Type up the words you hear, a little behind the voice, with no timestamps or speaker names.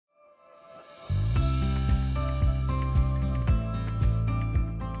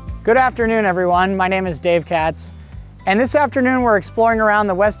Good afternoon, everyone. My name is Dave Katz, and this afternoon we're exploring around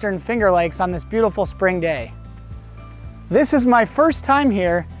the Western Finger Lakes on this beautiful spring day. This is my first time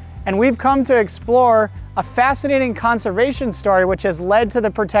here, and we've come to explore a fascinating conservation story which has led to the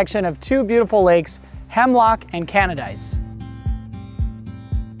protection of two beautiful lakes, Hemlock and Canadice.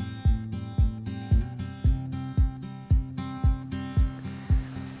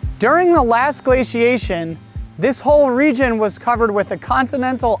 During the last glaciation, this whole region was covered with a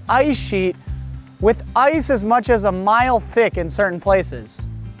continental ice sheet with ice as much as a mile thick in certain places.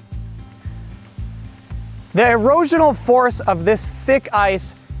 The erosional force of this thick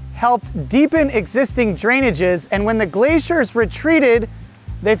ice helped deepen existing drainages, and when the glaciers retreated,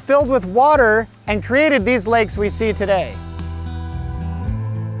 they filled with water and created these lakes we see today.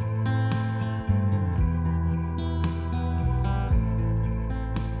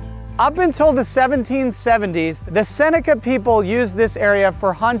 Up until the 1770s, the Seneca people used this area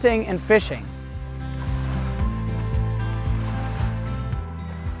for hunting and fishing.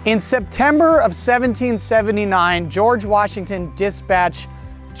 In September of 1779, George Washington dispatched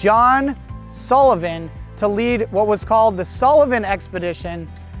John Sullivan to lead what was called the Sullivan Expedition,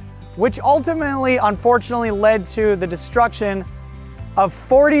 which ultimately, unfortunately, led to the destruction of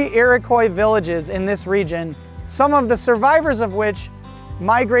 40 Iroquois villages in this region, some of the survivors of which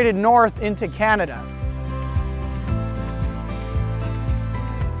migrated north into Canada.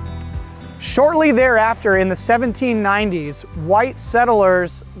 Shortly thereafter, in the 1790s, white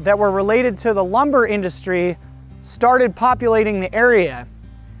settlers that were related to the lumber industry started populating the area.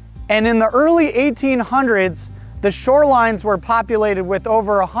 And in the early 1800s, the shorelines were populated with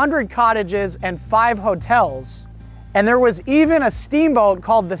over 100 cottages and 5 hotels. And there was even a steamboat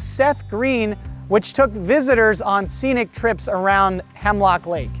called the Seth Green, which took visitors on scenic trips around Hemlock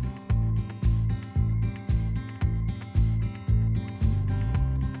Lake.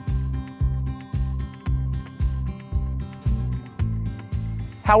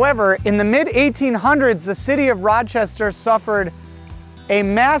 However, in the mid-1800s, the city of Rochester suffered a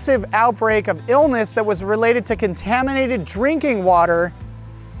massive outbreak of illness that was related to contaminated drinking water,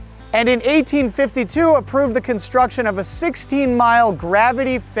 and in 1852 approved the construction of a 16-mile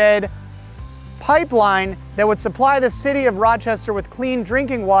gravity-fed pipeline that would supply the city of Rochester with clean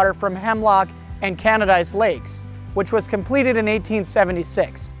drinking water from Hemlock and Canadice lakes, which was completed in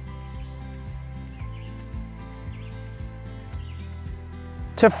 1876.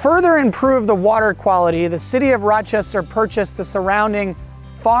 To further improve the water quality, the city of Rochester purchased the surrounding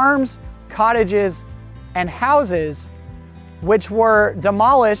farms, cottages, and houses, which were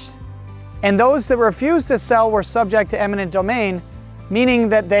demolished, and those that refused to sell were subject to eminent domain, meaning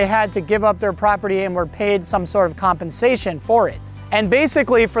that they had to give up their property and were paid some sort of compensation for it. And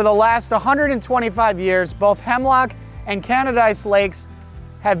basically, for the last 125 years, both Hemlock and Canadice lakes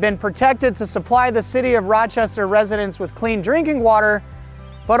have been protected to supply the city of Rochester residents with clean drinking water,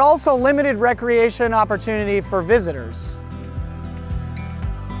 but also limited recreation opportunity for visitors.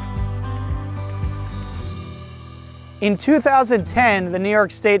 In 2010, the New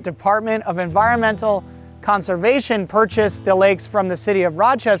York State Department of Environmental Conservation purchased the lakes from the city of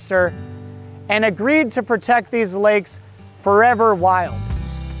Rochester and agreed to protect these lakes forever wild.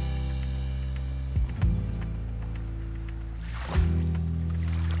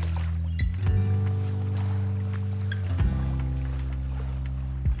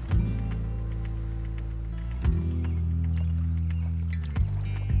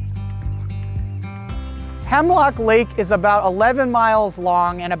 Hemlock Lake is about 11 miles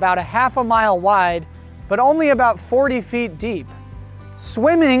long and about a half a mile wide, but only about 40 feet deep.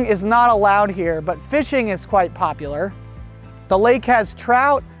 Swimming is not allowed here, but fishing is quite popular. The lake has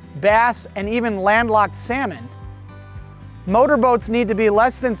trout, bass, and even landlocked salmon. Motorboats need to be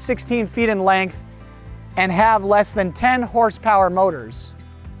less than 16 feet in length and have less than 10 horsepower motors.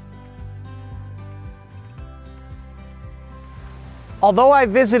 Although I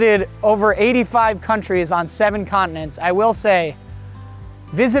visited over 85 countries on 7 continents, I will say,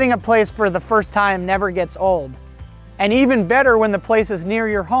 visiting a place for the first time never gets old. And even better when the place is near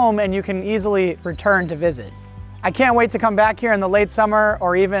your home and you can easily return to visit. I can't wait to come back here in the late summer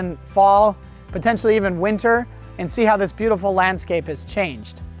or even fall, potentially even winter, and see how this beautiful landscape has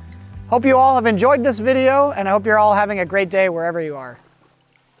changed. Hope you all have enjoyed this video, and I hope you're all having a great day wherever you are.